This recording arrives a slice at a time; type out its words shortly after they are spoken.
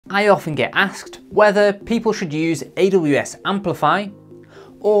I often get asked whether people should use AWS Amplify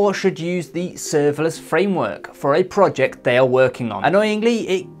or should use the Serverless Framework for a project they are working on. Annoyingly,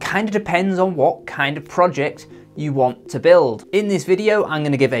 it kind of depends on what kind of project you want to build. In this video, I'm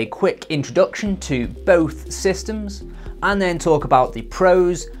going to give a quick introduction to both systems and then talk about the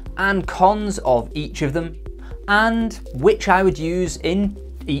pros and cons of each of them and which I would use in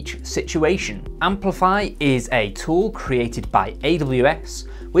each situation. Amplify is a tool created by AWS,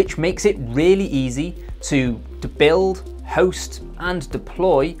 which makes it really easy to build, host, and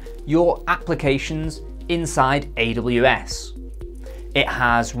deploy your applications inside AWS. It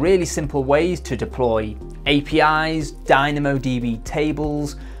has really simple ways to deploy APIs, DynamoDB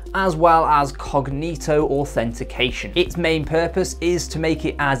tables, as well as Cognito authentication. Its main purpose is to make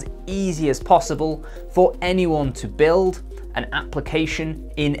it as easy as possible for anyone to build an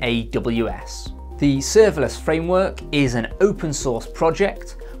application in AWS. The Serverless Framework is an open source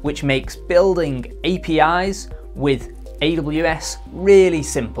project which makes building APIs with AWS really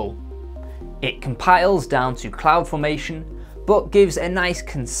simple. It compiles down to CloudFormation, but gives a nice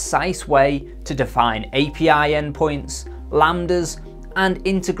concise way to define API endpoints, lambdas, and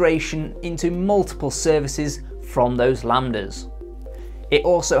integration into multiple services from those lambdas. It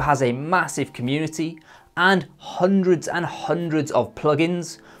also has a massive community and hundreds of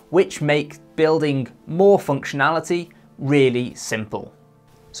plugins, which make building more functionality really simple.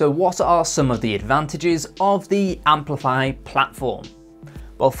 So what are some of the advantages of the Amplify platform?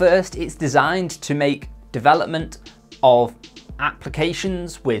 Well, first, it's designed to make development of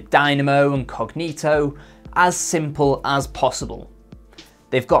applications with Dynamo and Cognito as simple as possible.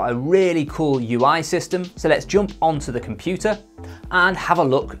 They've got a really cool UI system, so let's jump onto the computer and have a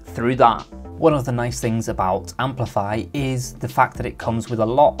look through that. One of the nice things about Amplify is the fact that it comes with a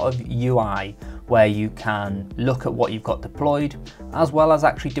lot of UI where you can look at what you've got deployed, as well as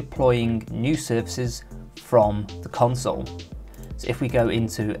actually deploying new services from the console. So if we go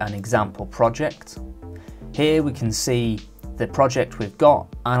into an example project, here we can see the project we've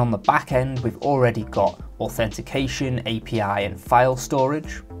got, and on the back end we've already got authentication, API and file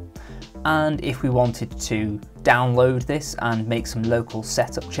storage. And if we wanted to download this and make some local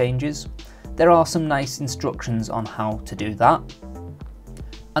setup changes, there are some nice instructions on how to do that.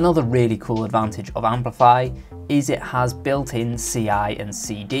 Another really cool advantage of Amplify is it has built-in CI and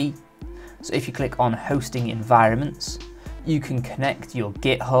CD. So if you click on hosting environments, you can connect your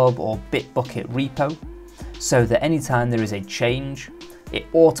GitHub or Bitbucket repo so that anytime there is a change, it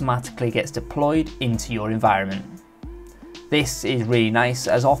automatically gets deployed into your environment. This is really nice,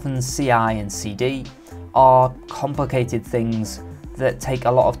 as often CI and CD are complicated things that take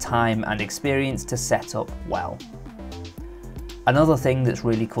a lot of time and experience to set up well. Another thing that's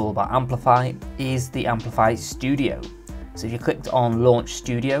really cool about Amplify is the Amplify Studio. So if you clicked on Launch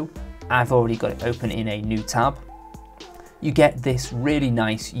Studio, I've already got it open in a new tab. You get this really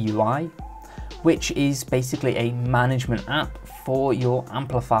nice UI, which is basically a management app for your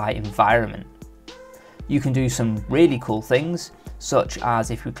Amplify environment. You can do some really cool things, such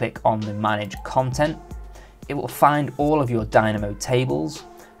as if you click on the Manage Content, it will find all of your Dynamo tables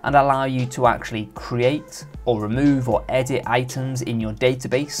and allow you to actually create or remove or edit items in your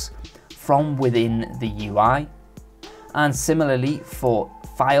database from within the UI. And similarly, for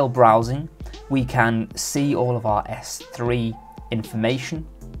file browsing, we can see all of our S3 information,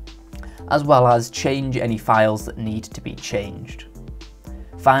 as well as change any files that need to be changed.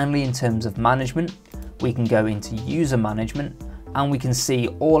 Finally, in terms of management, we can go into user management and we can see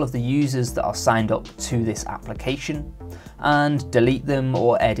all of the users that are signed up to this application and delete them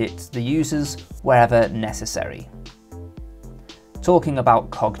or edit the users wherever necessary. Talking about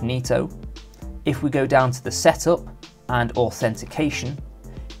Cognito, if we go down to the setup and authentication,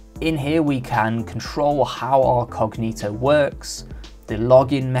 in here we can control how our Cognito works, the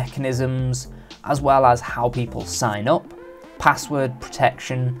login mechanisms, as well as how people sign up, password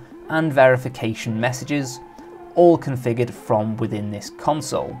protection and verification messages, all configured from within this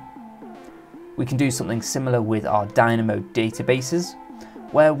console. We can do something similar with our Dynamo databases,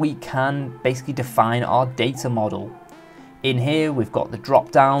 where we can basically define our data model. In here we've got the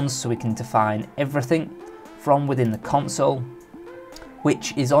drop downs, so we can define everything from within the console,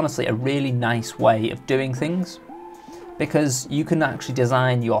 which is honestly a really nice way of doing things, because you can actually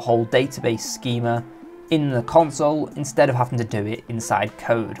design your whole database schema in the console instead of having to do it inside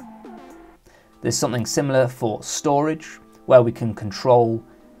code. There's something similar for storage, where we can control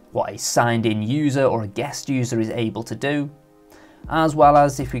what a signed in user or a guest user is able to do, as well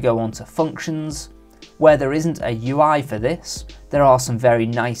as if we go on to functions, where there isn't a UI for this, there are some very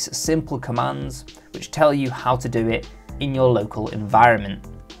nice simple commands which tell you how to do it in your local environment.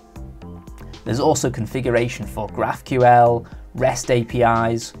 There's also configuration for GraphQL, REST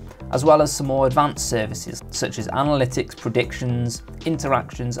APIs, as well as some more advanced services such as analytics, predictions,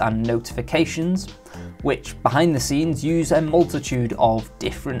 interactions and notifications, which behind the scenes use a multitude of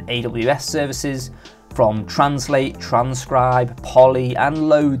different AWS services from Translate, Transcribe, Poly and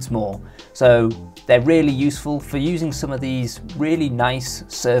loads more. So they're really useful for using some of these really nice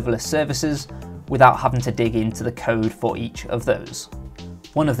serverless services without having to dig into the code for each of those.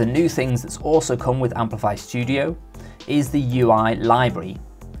 One of the new things that's also come with Amplify Studio is the UI library.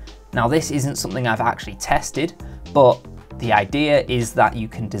 Now this isn't something I've actually tested, but the idea is that you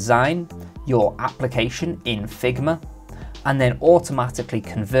can design your application in Figma and then automatically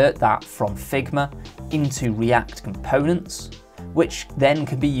convert that from Figma into React components, which then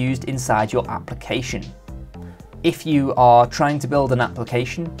can be used inside your application. If you are trying to build an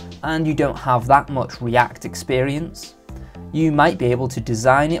application and you don't have that much React experience, you might be able to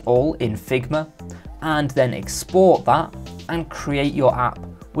design it all in Figma and then export that and create your app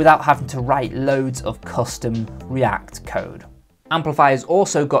without having to write loads of custom React code. Amplify has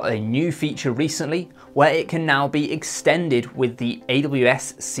also got a new feature recently where it can now be extended with the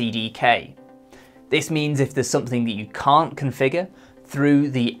AWS CDK. This means if there's something that you can't configure through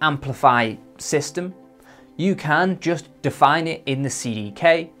the Amplify system, you can just define it in the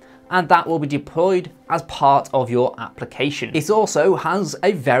CDK and that will be deployed as part of your application. It also has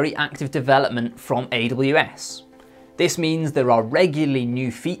a very active development from AWS. This means there are regularly new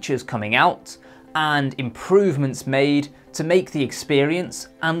features coming out and improvements made to make the experience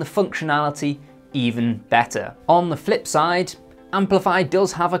and the functionality even better. On the flip side, Amplify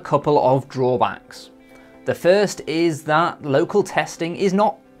does have a couple of drawbacks. The first is that local testing is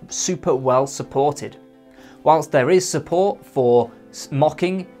not super well supported. Whilst there is support for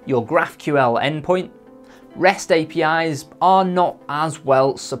mocking your GraphQL endpoint, REST APIs are not as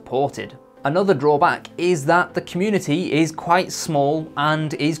well supported. Another drawback is that the community is quite small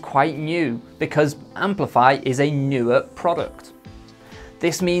and is quite new because Amplify is a newer product.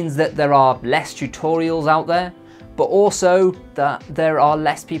 This means that there are less tutorials out there, but also that there are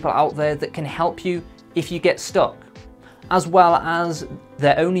less people out there that can help you if you get stuck, as well as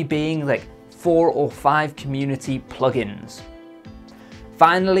there only being like 4 or 5 community plugins.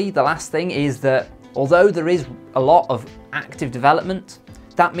 Finally, the last thing is that although there is a lot of active development,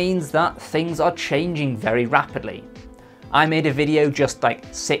 that means that things are changing very rapidly. I made a video just like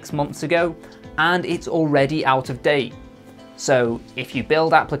 6 months ago and it's already out of date. So if you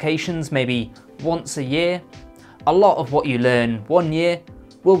build applications maybe once a year, a lot of what you learn 1 year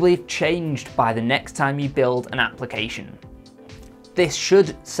will be changed by the next time you build an application. This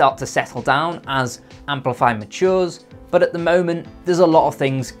should start to settle down as Amplify matures, but at the moment there's a lot of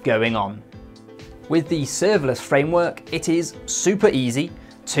things going on. With the serverless framework, it is super easy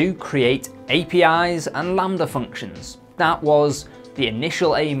to create APIs and Lambda functions. That was the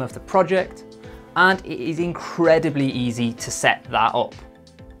initial aim of the project, and it is incredibly easy to set that up.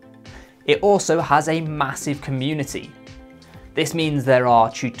 It also has a massive community. This means there are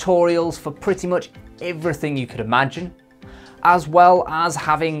tutorials for pretty much everything you could imagine, as well as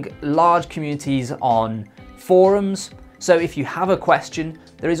having large communities on forums. So if you have a question,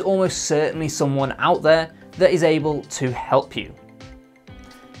 there is almost certainly someone out there that is able to help you.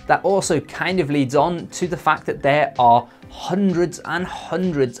 That also kind of leads on to the fact that there are hundreds and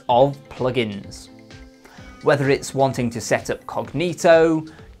hundreds of plugins. Whether it's wanting to set up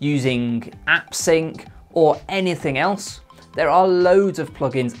Cognito, using AppSync, or anything else, there are loads of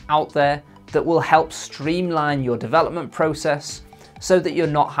plugins out there that will help streamline your development process so that you're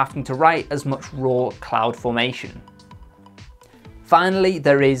not having to write as much raw CloudFormation. Finally,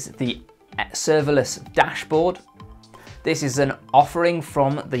 there is the Serverless dashboard. This is an offering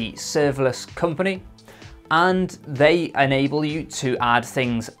from the Serverless company, and they enable you to add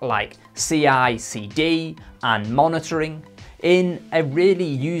things like CI/CD and monitoring in a really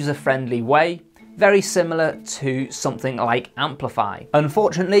user-friendly way, very similar to something like Amplify.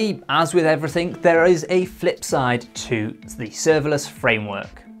 Unfortunately, as with everything, there is a flip side to the serverless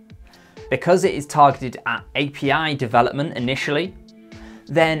framework. Because it is targeted at API development initially,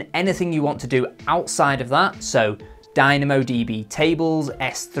 then anything you want to do outside of that, so DynamoDB tables,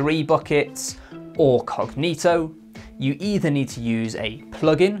 S3 buckets, or Cognito, you either need to use a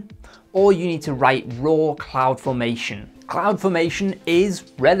plugin or you need to write raw CloudFormation. CloudFormation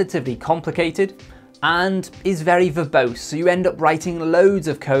is relatively complicated and is very verbose, so you end up writing loads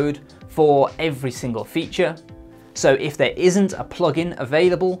of code for every single feature. So if there isn't a plugin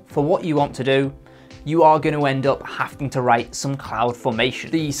available for what you want to do, you are going to end up having to write some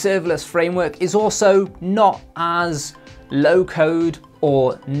CloudFormation. The serverless framework is also not as low code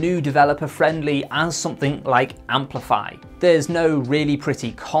or new developer friendly as something like Amplify. There's no really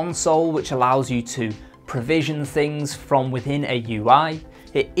pretty console which allows you to provision things from within a UI.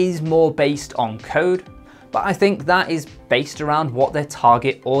 It is more based on code, but I think that is based around what their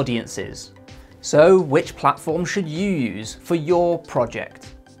target audience is. So which platform should you use for your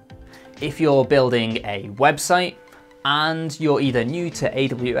project? If you're building a website and you're either new to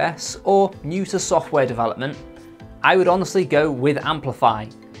AWS or new to software development, I would honestly go with Amplify,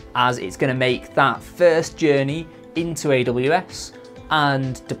 as it's going to make that first journey into AWS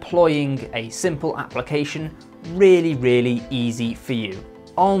and deploying a simple application really easy for you.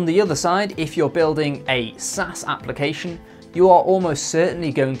 On the other side, if you're building a SaaS application, you are almost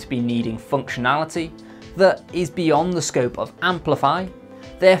certainly going to be needing functionality that is beyond the scope of Amplify,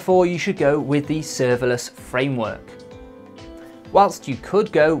 therefore you should go with the Serverless Framework. Whilst you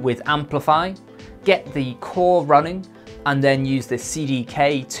could go with Amplify, get the core running, and then use the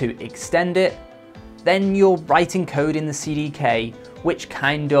CDK to extend it, then you're writing code in the CDK which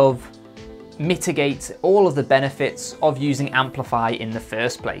kind of mitigates all of the benefits of using Amplify in the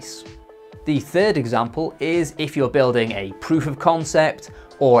first place. The third example is if you're building a proof of concept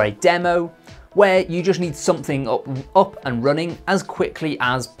or a demo where you just need something up and running as quickly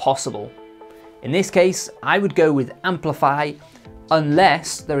as possible. In this case, I would go with Amplify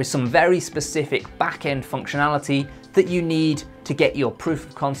unless there is some very specific back-end functionality that you need to get your proof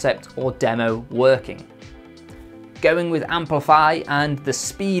of concept or demo working. Going with Amplify and the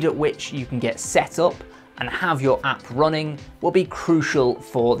speed at which you can get set up and have your app running will be crucial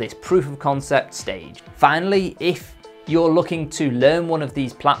for this proof of concept stage. Finally, if you're looking to learn one of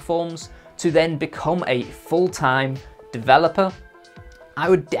these platforms to then become a full-time developer, I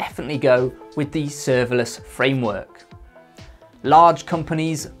would definitely go with the Serverless Framework. Large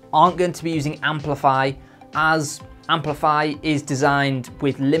companies aren't going to be using Amplify, as Amplify is designed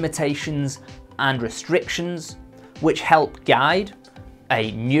with limitations and restrictions which help guide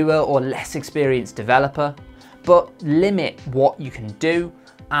a newer or less experienced developer, but limit what you can do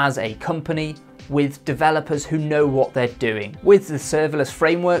as a company with developers who know what they're doing. With the Serverless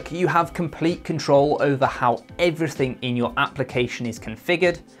Framework, you have complete control over how everything in your application is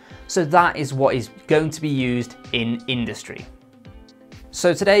configured, so that is what is going to be used in industry.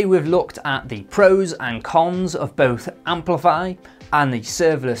 So today we've looked at the pros and cons of both Amplify and the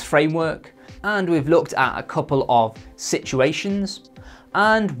Serverless Framework, and we've looked at a couple of situations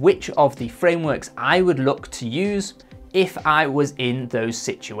and which of the frameworks I would look to use if I was in those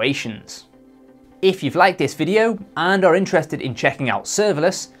situations. If you've liked this video and are interested in checking out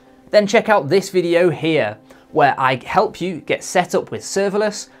Serverless, then check out this video here, where I help you get set up with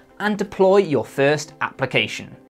Serverless and deploy your first application.